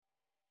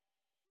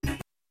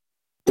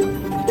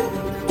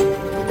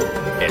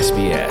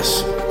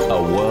SBS,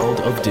 a world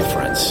of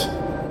difference.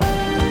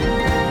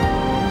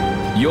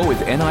 You're with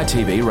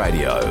NITV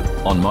Radio,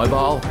 on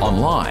mobile,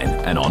 online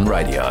and on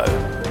radio.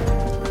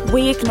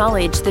 We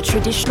acknowledge the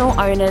traditional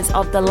owners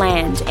of the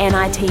land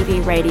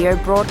NITV Radio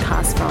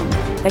broadcasts from,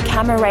 the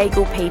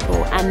Camaragal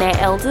people and their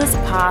elders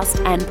past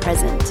and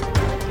present.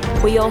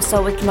 We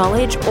also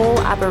acknowledge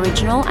all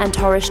Aboriginal and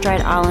Torres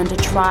Strait Islander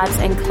tribes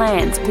and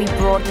clans we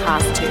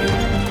broadcast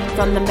to,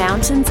 from the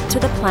mountains to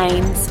the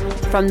plains,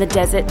 from the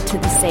desert to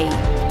the sea,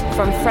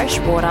 from fresh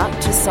water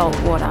to salt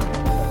water.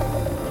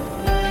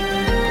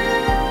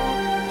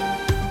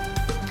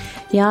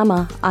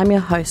 Yama, I'm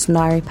your host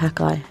Nairi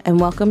Pakai, and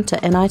welcome to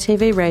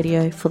NITV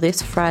Radio for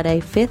this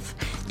Friday, 5th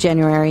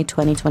January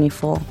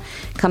 2024.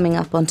 Coming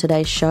up on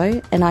today's show,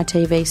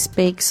 NITV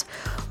speaks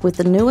with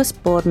the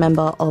newest board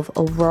member of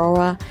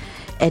Aurora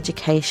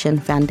Education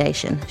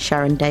Foundation,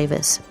 Sharon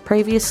Davis,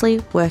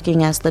 previously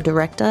working as the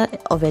Director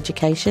of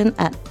Education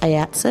at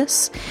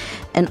AATSIS,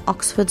 an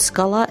Oxford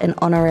Scholar and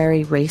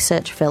Honorary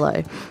Research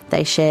Fellow.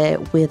 They share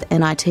with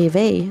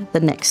NITV the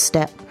next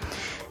step.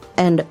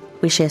 And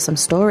we share some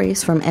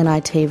stories from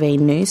NITV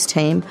News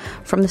Team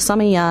from the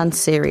Summer Yarn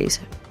series,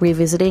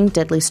 revisiting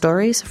deadly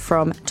stories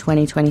from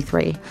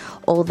 2023.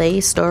 All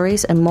these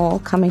stories and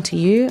more coming to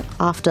you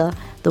after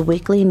the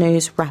weekly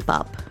news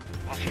wrap-up.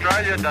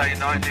 Australia Day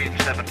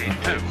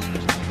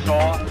 1972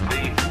 saw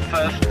the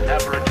first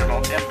Aboriginal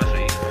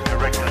embassy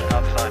erected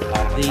outside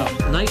Parliament House.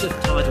 The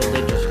native title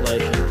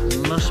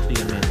legislation must be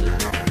amended.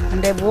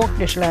 And they've walked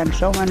this land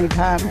so many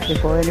times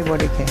before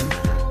anybody came.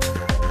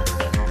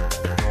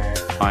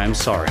 I am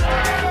sorry.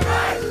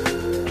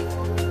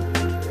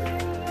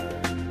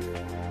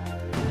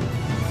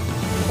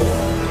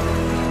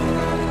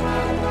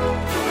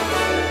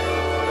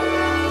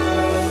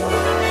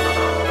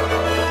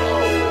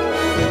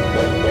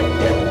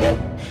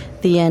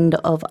 The end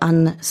of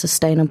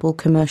unsustainable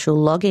commercial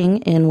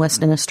logging in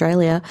Western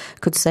Australia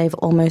could save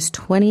almost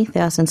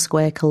 20,000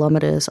 square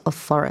kilometres of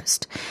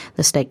forest,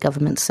 the state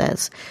government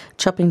says.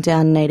 Chopping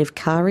down native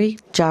Kari,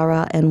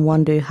 Jarrah and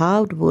Wandoo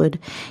hardwood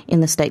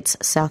in the state's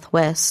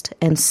southwest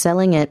and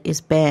selling it is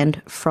banned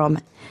from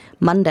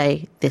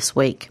Monday this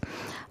week.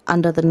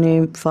 Under the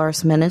new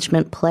Forest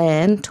Management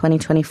Plan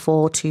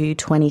 2024 to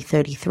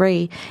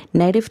 2033,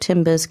 native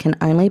timbers can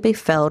only be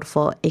felled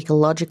for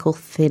ecological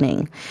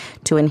thinning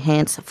to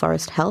enhance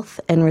forest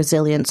health and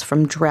resilience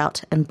from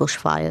drought and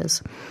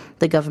bushfires.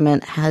 The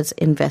government has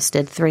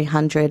invested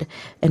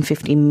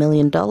 $350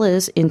 million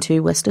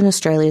into Western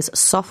Australia's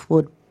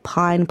softwood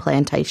pine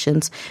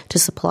plantations to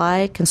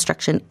supply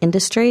construction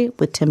industry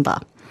with timber.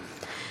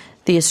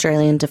 The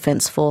Australian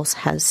Defence Force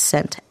has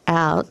sent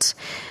out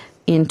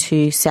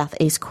into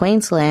southeast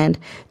Queensland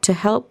to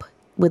help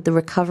with the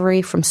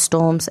recovery from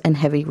storms and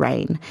heavy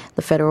rain.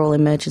 The Federal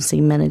Emergency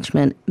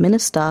Management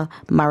Minister,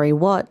 Murray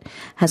Watt,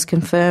 has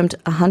confirmed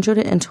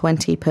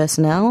 120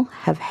 personnel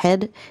have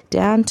headed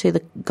down to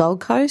the Gold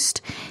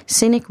Coast,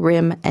 Scenic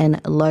Rim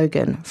and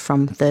Logan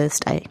from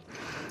Thursday.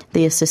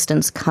 The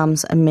assistance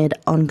comes amid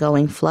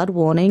ongoing flood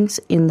warnings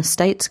in the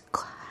state's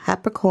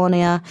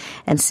Capricornia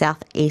and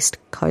southeast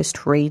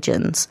coast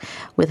regions,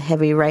 with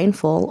heavy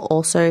rainfall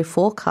also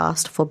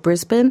forecast for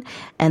Brisbane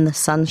and the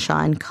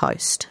Sunshine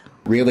Coast.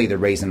 Really the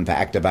reason for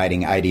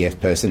activating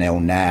ADF personnel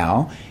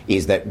now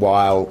is that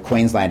while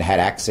Queensland had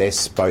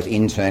access both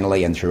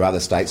internally and through other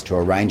states to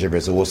a range of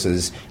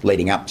resources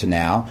leading up to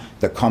now,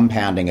 the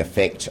compounding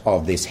effect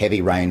of this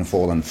heavy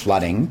rainfall and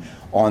flooding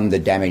on the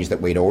damage that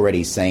we'd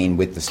already seen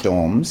with the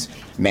storms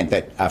meant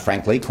that,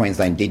 frankly,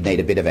 Queensland did need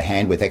a bit of a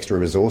hand with extra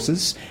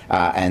resources,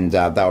 and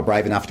they were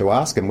brave enough to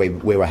ask, and we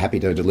were happy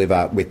to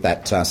deliver with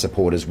that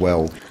support as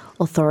well.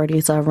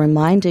 Authorities are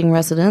reminding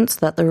residents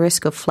that the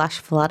risk of flash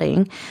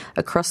flooding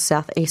across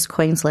southeast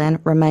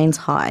Queensland remains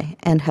high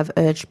and have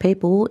urged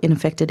people in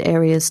affected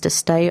areas to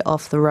stay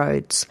off the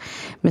roads.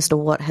 Mr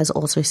Watt has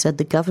also said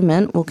the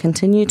government will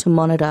continue to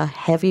monitor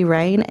heavy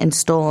rain and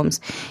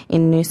storms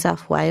in New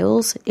South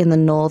Wales in the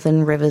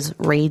Northern Rivers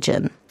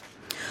region.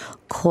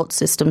 Court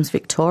Systems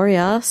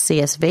Victoria,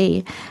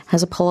 CSV,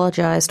 has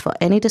apologised for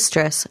any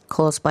distress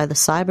caused by the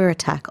cyber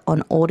attack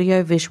on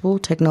audio-visual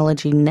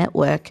technology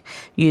network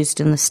used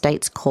in the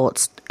state's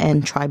courts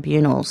and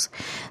tribunals.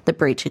 The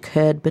breach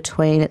occurred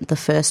between the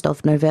 1st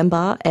of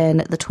November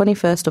and the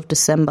 21st of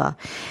December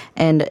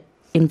and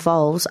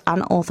involves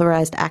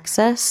unauthorised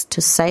access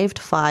to saved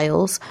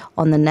files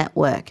on the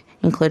network,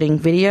 including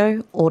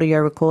video, audio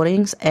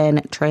recordings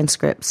and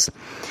transcripts.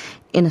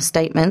 In a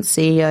statement,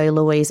 CEO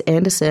Louise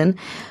Anderson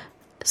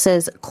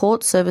says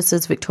Court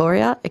Services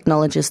Victoria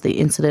acknowledges the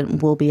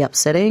incident will be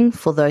upsetting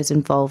for those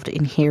involved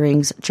in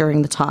hearings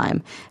during the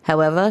time.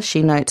 However,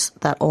 she notes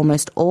that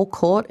almost all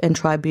court and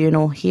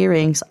tribunal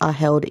hearings are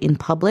held in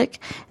public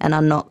and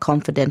are not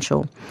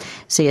confidential.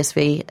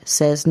 CSV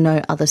says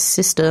no other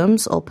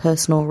systems or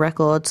personal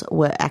records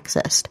were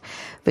accessed.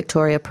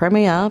 Victoria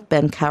Premier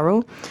Ben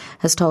Carroll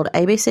has told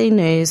ABC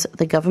News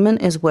the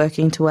government is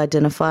working to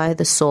identify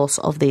the source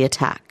of the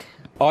attack.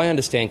 I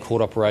understand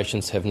court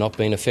operations have not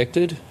been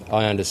affected.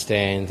 I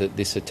understand that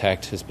this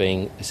attack has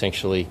been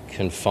essentially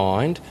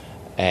confined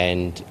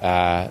and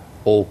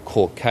all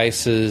court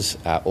cases,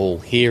 all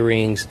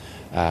hearings,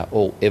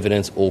 all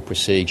evidence, all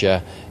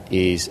procedure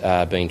is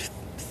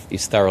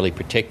thoroughly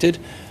protected,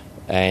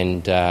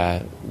 and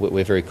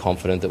we're very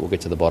confident that we'll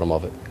get to the bottom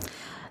of it.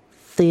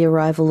 The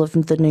arrival of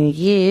the new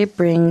year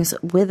brings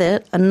with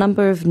it a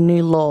number of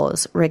new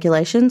laws,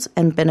 regulations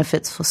and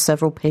benefits for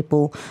several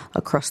people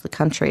across the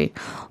country.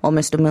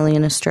 Almost 1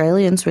 million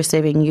Australians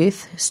receiving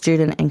youth,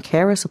 student and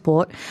carer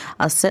support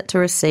are set to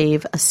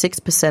receive a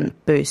 6%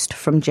 boost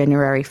from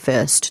January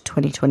 1st,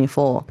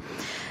 2024.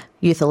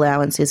 Youth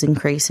allowance is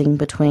increasing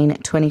between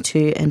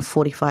 $22 and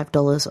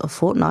 $45 a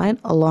fortnight,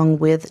 along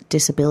with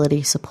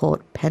disability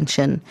support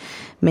pension.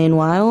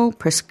 Meanwhile,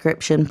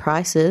 prescription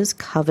prices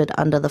covered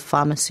under the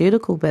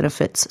pharmaceutical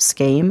benefits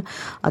scheme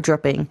are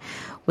dropping,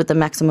 with the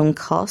maximum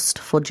cost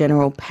for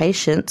general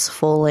patients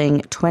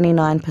falling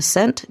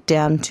 29%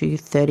 down to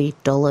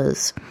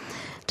 $30.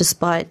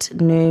 Despite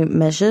new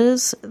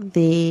measures,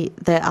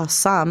 there are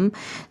some,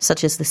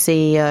 such as the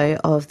CEO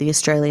of the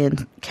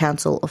Australian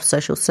Council of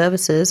Social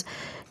Services,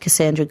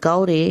 Cassandra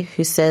Goldie,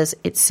 who says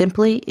it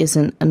simply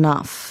isn't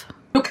enough.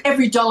 Look,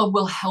 every dollar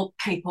will help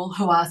people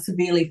who are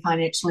severely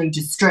financially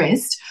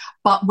distressed,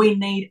 but we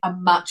need a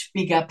much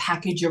bigger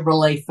package of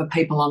relief for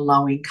people on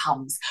low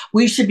incomes.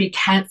 We should be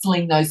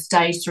cancelling those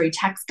stage 3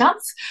 tax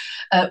cuts.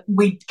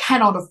 We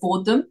cannot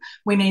afford them.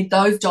 We need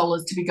those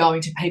dollars to be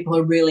going to people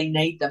who really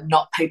need them,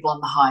 not people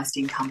on the highest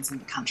incomes in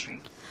the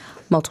country.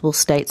 Multiple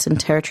states and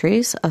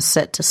territories are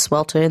set to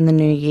swelter in the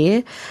new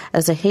year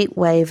as a heat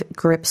wave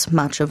grips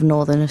much of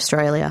northern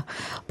Australia.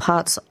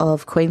 Parts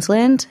of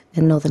Queensland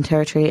and Northern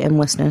Territory and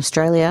Western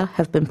Australia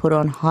have been put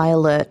on high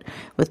alert,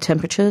 with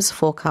temperatures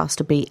forecast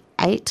to be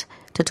 8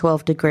 to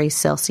 12 degrees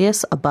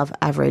Celsius above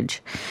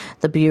average.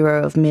 The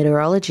Bureau of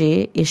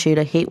Meteorology issued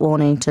a heat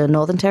warning to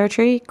Northern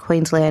Territory,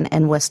 Queensland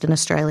and Western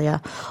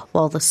Australia,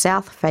 while the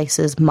south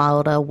faces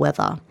milder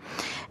weather.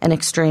 An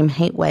extreme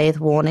heat wave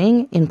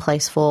warning in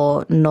place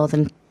for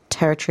Northern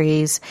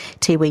Territory's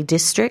Tiwi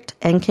District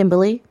and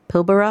Kimberley,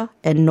 Pilbara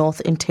and North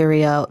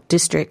Interior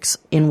districts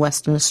in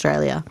Western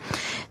Australia.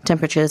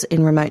 Temperatures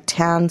in remote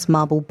towns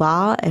Marble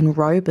Bar and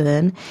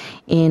Roebourne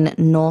in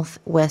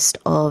northwest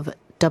of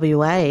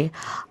WA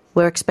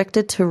were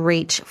expected to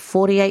reach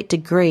 48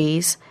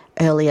 degrees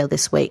earlier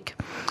this week.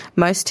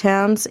 Most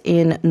towns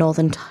in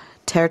Northern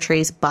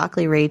Territory's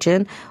Barkly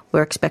region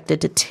were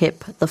expected to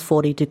tip the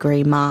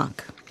 40-degree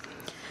mark.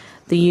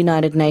 The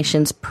United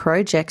Nations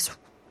projects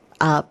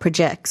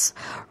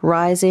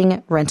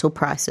rising rental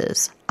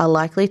prices are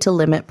likely to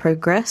limit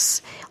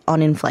progress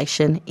on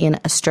inflation in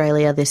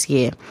Australia this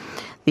year.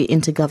 The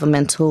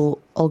intergovernmental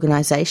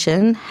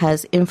organisation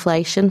has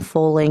inflation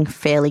falling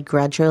fairly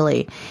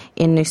gradually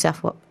in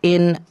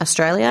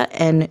Australia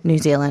and New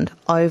Zealand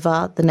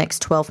over the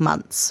next 12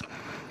 months,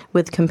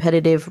 with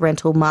competitive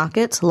rental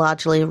markets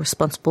largely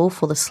responsible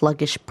for the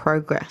sluggish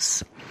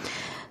progress.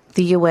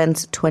 The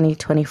UN's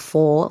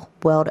 2024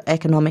 World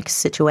Economic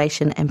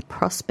Situation and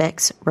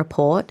Prospects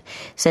report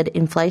said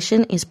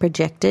inflation is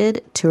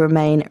projected to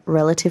remain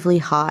relatively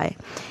high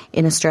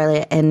in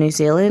Australia and New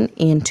Zealand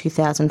in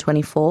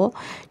 2024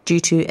 due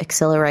to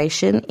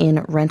acceleration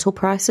in rental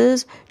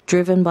prices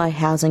driven by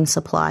housing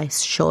supply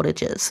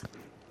shortages.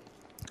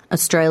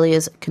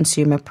 Australia's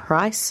consumer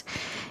price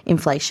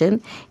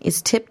inflation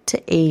is tipped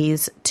to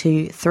ease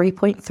to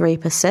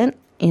 3.3%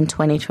 in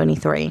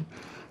 2023.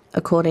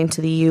 According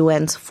to the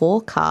UN's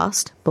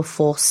forecast,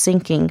 before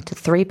sinking to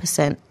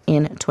 3%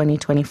 in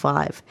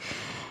 2025.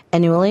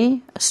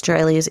 Annually,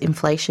 Australia's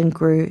inflation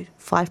grew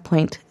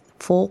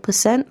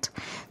 5.4%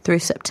 through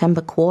September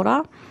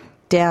quarter,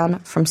 down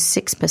from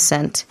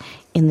 6%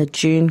 in the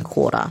June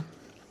quarter.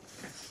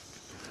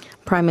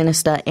 Prime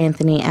Minister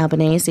Anthony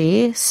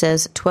Albanese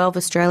says 12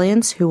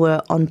 Australians who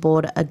were on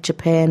board a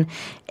Japan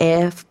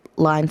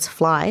Airlines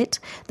flight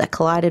that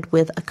collided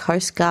with a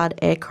Coast Guard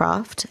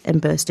aircraft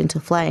and burst into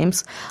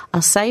flames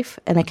are safe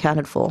and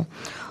accounted for.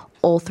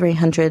 All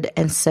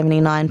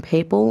 379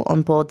 people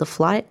on board the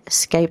flight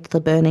escaped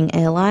the burning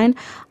airline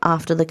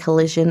after the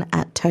collision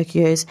at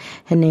Tokyo's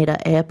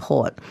Haneda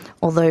Airport,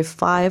 although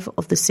 5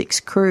 of the 6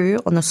 crew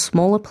on the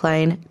smaller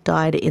plane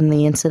died in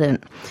the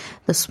incident.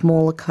 The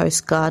smaller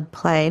Coast Guard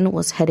plane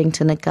was heading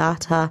to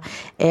Nagata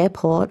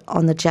Airport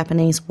on the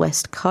Japanese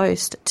west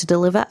coast to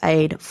deliver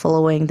aid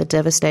following the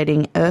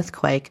devastating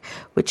earthquake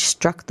which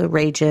struck the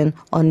region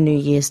on New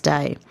Year's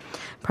Day.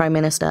 Prime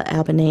Minister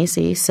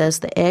Albanese says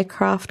the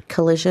aircraft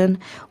collision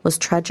was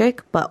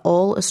tragic, but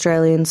all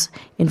Australians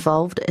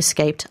involved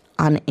escaped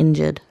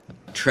uninjured.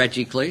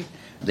 Tragically,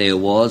 there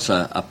was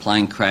a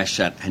plane crash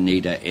at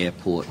Haneda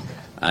Airport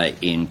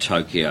in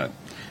Tokyo.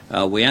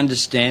 We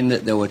understand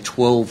that there were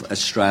 12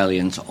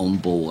 Australians on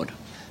board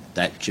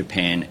that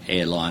Japan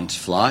Airlines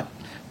flight,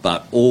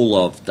 but all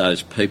of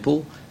those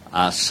people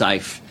are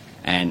safe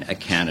and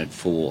accounted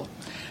for.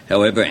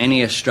 However,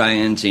 any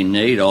Australians in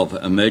need of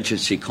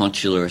emergency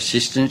consular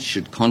assistance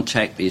should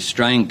contact the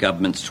Australian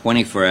Government's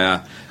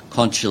 24-hour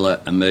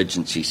Consular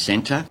Emergency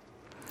Centre.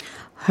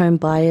 Home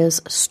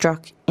buyers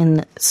stuck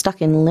in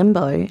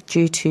limbo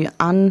due to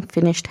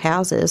unfinished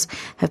houses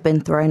have been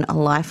thrown a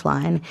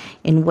lifeline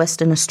in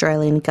Western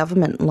Australian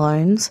government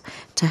loans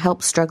to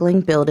help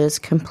struggling builders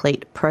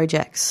complete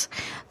projects.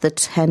 The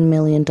 $10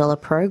 million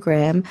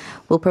program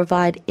will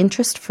provide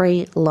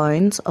interest-free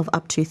loans of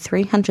up to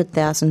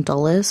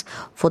 $300,000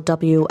 for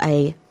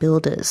WA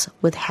builders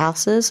with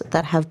houses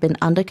that have been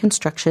under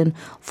construction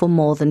for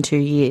more than 2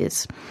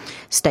 years.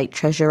 State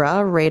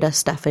Treasurer Rita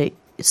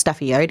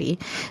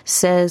Staffioti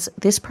says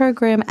this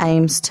program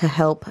aims to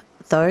help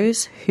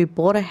those who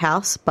bought a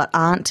house but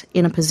aren't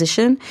in a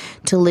position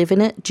to live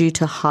in it due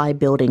to high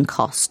building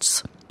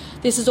costs.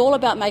 This is all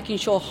about making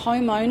sure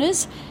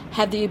homeowners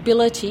have the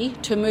ability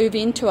to move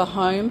into a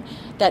home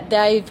that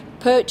they've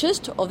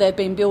purchased or they've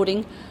been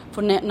building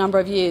for a number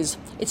of years.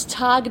 It's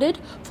targeted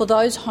for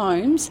those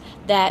homes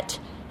that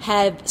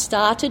have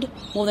started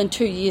more than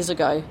 2 years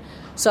ago.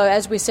 So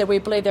as we said, we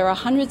believe there are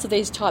hundreds of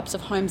these types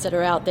of homes that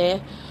are out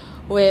there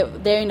where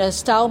they're in a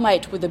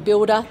stalemate with the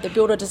builder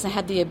doesn't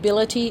have the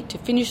ability to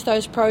finish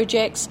those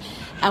projects,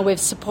 and we're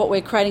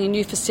creating a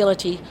new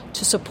facility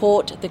to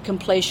support the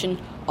completion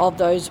of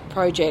those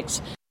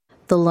projects.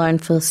 The loan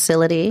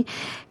facility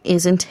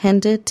is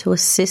intended to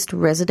assist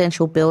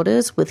residential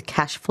builders with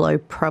cash flow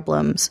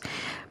problems,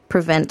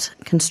 prevent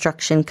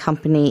construction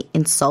company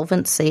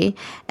insolvency,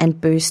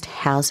 and boost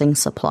housing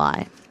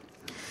supply.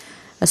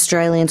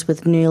 Australians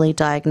with newly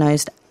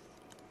diagnosed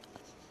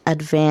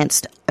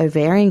advanced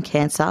ovarian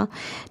cancer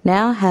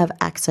now have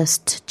access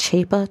to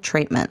cheaper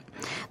treatment.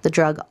 The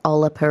drug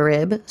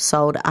olaparib,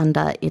 sold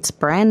under its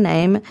brand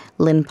name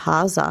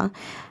Lynparza,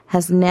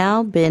 has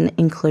now been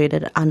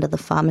included under the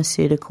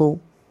Pharmaceutical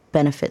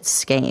Benefits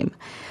Scheme.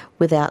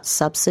 Without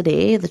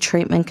subsidy, the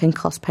treatment can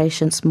cost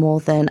patients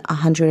more than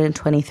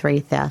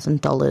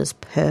 $123,000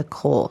 per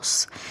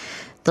course.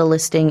 The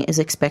listing is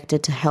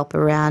expected to help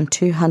around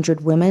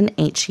 200 women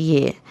each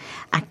year.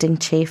 Acting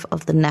Chief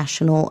of the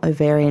National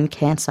Ovarian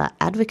Cancer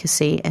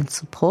Advocacy and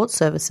Support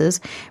Services,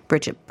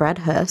 Bridget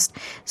Bradhurst,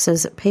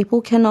 says that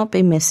people cannot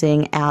be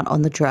missing out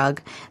on the drug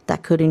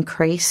that could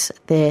increase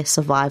their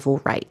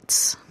survival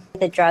rates.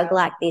 A drug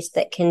like this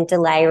that can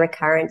delay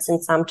recurrence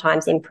and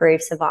sometimes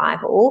improve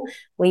survival,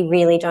 we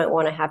really don't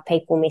want to have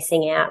people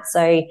missing out.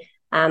 So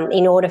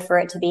in order for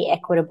it to be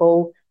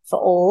equitable for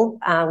all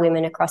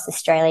women across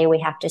Australia, we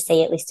have to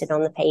see it listed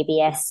on the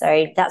PBS.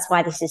 So that's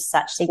why this is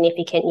such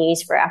significant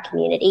news for our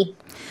community.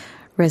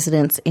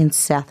 Residents in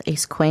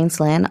southeast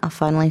Queensland are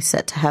finally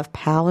set to have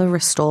power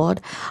restored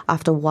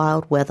after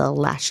wild weather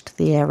lashed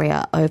the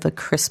area over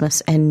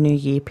Christmas and New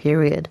Year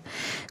period.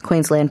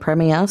 Queensland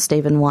Premier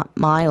Stephen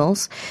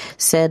Miles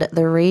said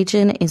the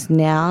region is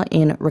now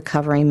in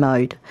recovery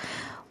mode,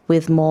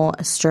 with more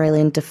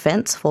Australian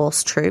Defence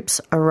Force troops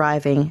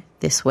arriving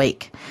this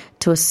week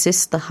to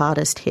assist the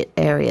hardest hit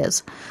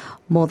areas.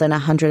 More than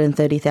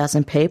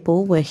 130,000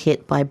 people were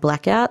hit by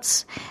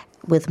blackouts,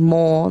 with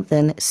more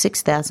than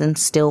 6,000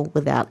 still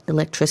without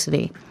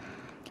electricity.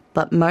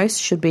 But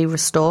most should be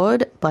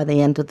restored by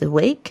the end of the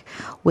week,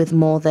 with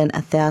more than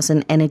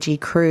 1,000 energy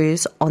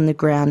crews on the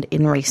ground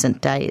in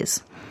recent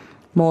days.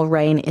 More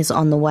rain is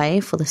on the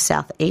way for the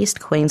southeast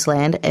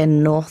Queensland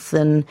and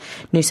northern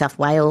New South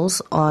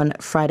Wales on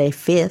Friday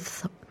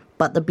 5th,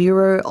 but the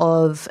Bureau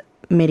of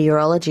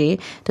Meteorology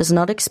does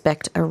not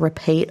expect a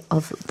repeat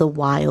of the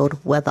wild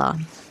weather.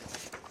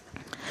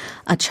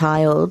 A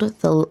child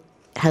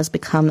has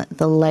become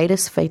the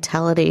latest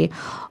fatality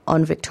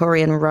on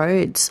Victorian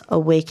roads a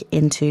week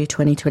into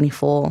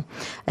 2024.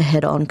 A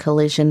head-on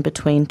collision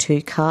between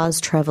two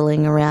cars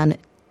travelling around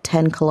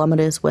 10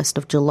 kilometres west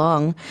of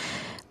Geelong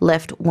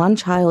left one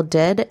child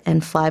dead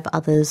and 5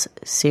 others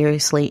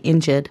seriously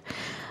injured.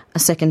 A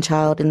second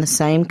child in the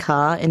same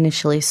car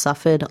initially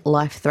suffered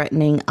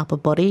life-threatening upper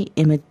body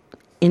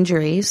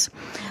injuries,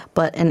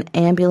 but an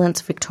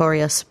Ambulance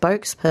Victoria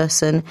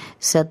spokesperson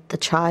said the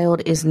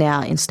child is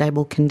now in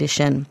stable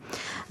condition.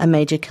 A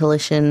major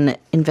collision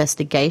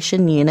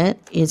investigation unit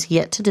is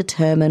yet to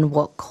determine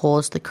what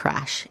caused the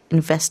crash.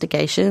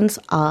 Investigations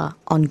are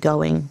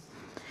ongoing.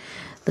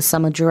 The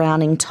summer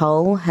drowning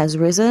toll has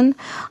risen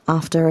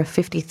after a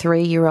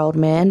 53-year-old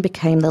man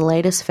became the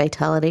latest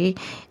fatality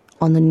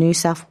on the New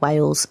South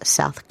Wales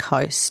south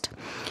coast.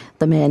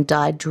 The man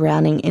died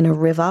drowning in a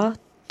river,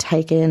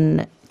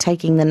 taking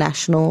the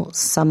national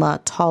summer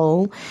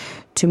toll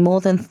to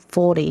more than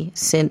 40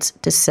 since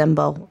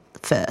December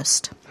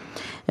 1st.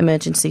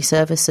 Emergency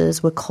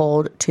services were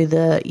called to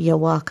the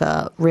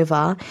Yawaka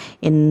River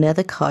in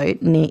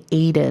Nethercote near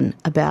Eden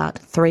about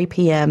 3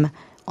 p.m.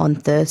 on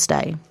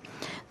Thursday.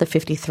 The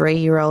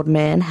 53-year-old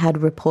man had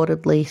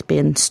reportedly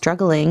been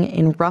struggling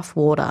in rough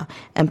water,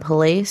 and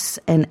police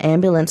and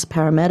ambulance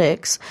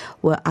paramedics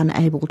were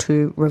unable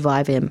to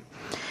revive him.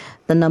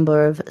 The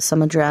number of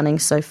summer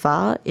drownings so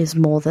far is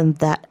more than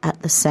that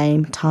at the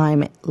same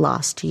time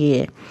last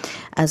year,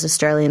 as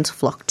Australians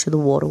flock to the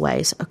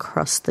waterways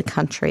across the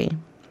country.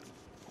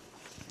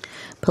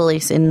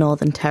 Police in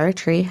Northern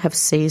Territory have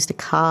seized a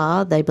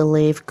car they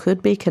believe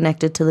could be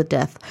connected to the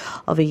death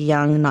of a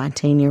young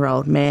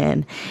 19-year-old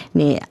man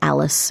near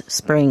Alice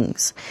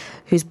Springs,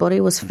 whose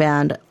body was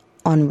found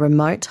on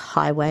remote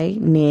highway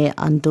near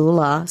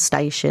Undula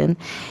Station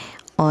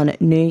on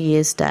New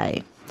Year's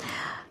Day.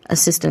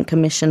 Assistant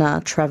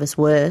Commissioner Travis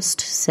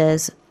Wurst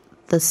says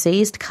the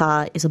seized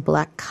car is a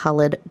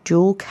black-coloured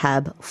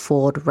dual-cab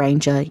Ford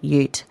Ranger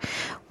ute,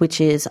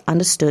 which is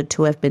understood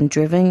to have been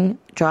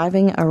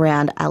driving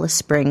around Alice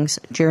Springs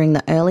during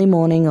the early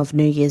morning of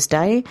New Year's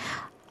Day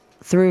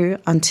through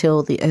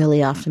until the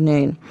early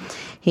afternoon.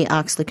 He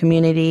asked the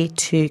community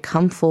to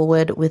come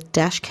forward with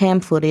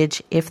dashcam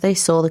footage if they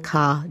saw the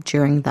car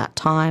during that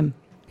time.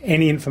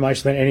 Any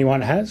information that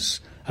anyone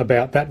has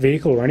about that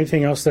vehicle or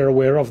anything else they're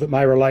aware of that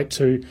may relate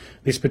to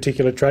this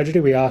particular tragedy,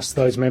 we ask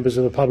those members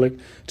of the public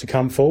to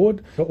come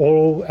forward.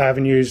 All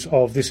avenues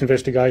of this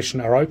investigation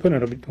are open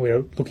and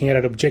we're looking at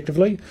it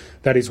objectively.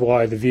 That is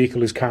why the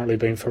vehicle is currently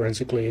being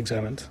forensically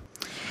examined.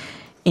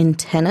 In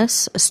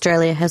tennis,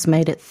 Australia has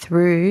made it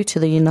through to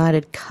the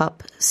United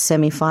Cup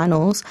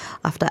semi-finals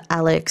after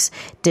Alex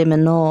de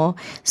Minaur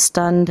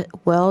stunned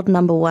world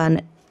number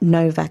one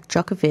Novak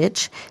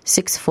Djokovic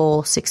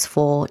 6-4,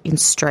 6-4 in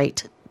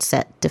straight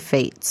set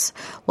defeats.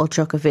 While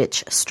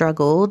Djokovic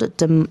struggled,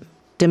 de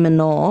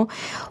Minaur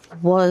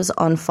was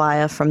on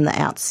fire from the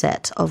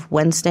outset of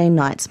Wednesday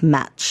night's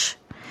match,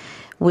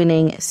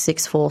 winning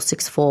 6-4,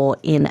 6-4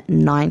 in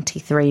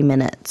 93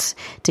 minutes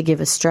to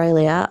give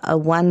Australia a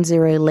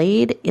 1-0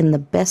 lead in the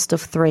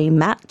best-of-3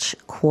 match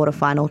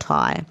quarterfinal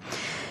tie.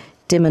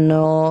 De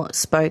Minaur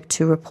spoke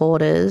to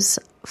reporters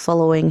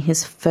following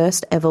his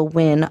first ever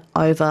win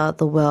over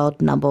the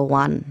world number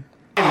one.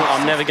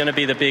 I'm never going to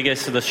be the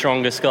biggest or the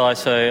strongest guy,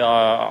 so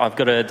I've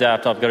got to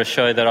adapt. I've got to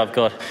show that I've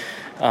got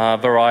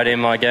variety in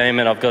my game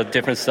and I've got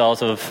different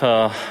styles of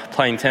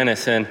playing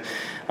tennis, and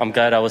I'm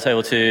glad I was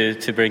able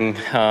to bring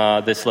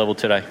this level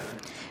today.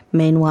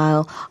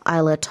 Meanwhile,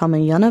 Ajla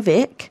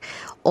Tomljanovic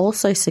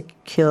also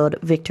secured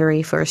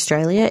victory for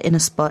Australia in a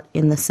spot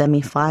in the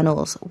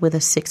semi-finals with a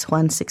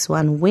 6-1,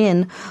 6-1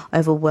 win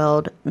over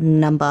world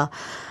number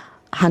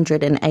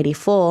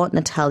 184,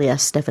 Natalia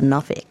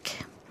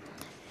Stefanovic.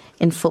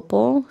 In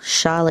football,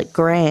 Charlotte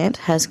Grant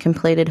has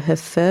completed her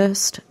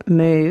first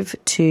move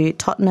to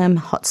Tottenham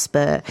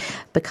Hotspur,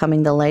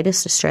 becoming the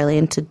latest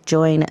Australian to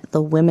join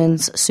the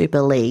Women's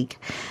Super League.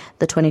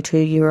 The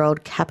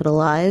 22-year-old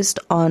capitalised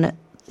on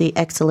the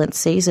excellent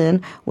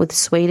season with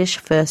Swedish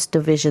First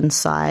Division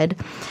side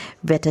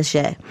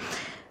Vetage,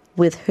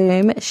 with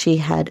whom she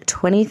had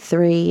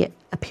 23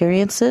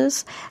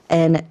 appearances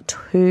and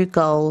 2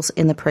 goals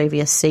in the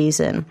previous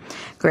season.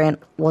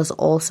 Grant was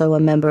also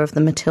a member of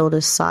the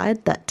Matildas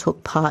side that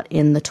took part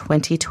in the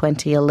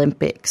 2020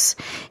 Olympics.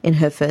 In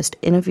her first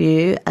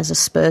interview as a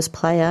Spurs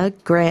player,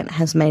 Grant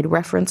has made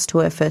reference to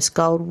her first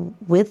goal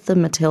with the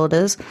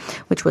Matildas,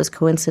 which was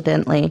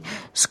coincidentally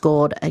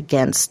scored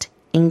against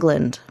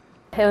England.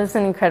 It was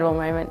an incredible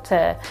moment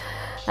to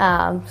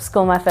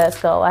score my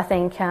first goal. I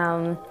think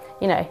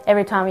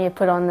every time you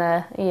put on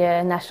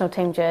your national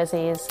team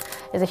jersey is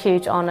a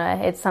huge honour.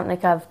 It's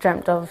something I've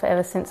dreamt of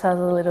ever since I was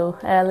a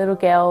little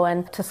girl,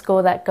 and to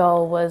score that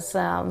goal was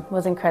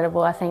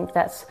incredible. I think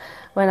that's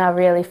when I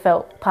really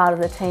felt part of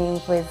the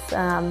team with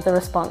the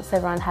response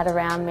everyone had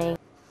around me.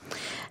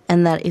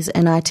 And that is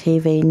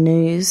NITV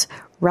News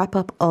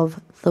wrap-up of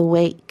the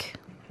week.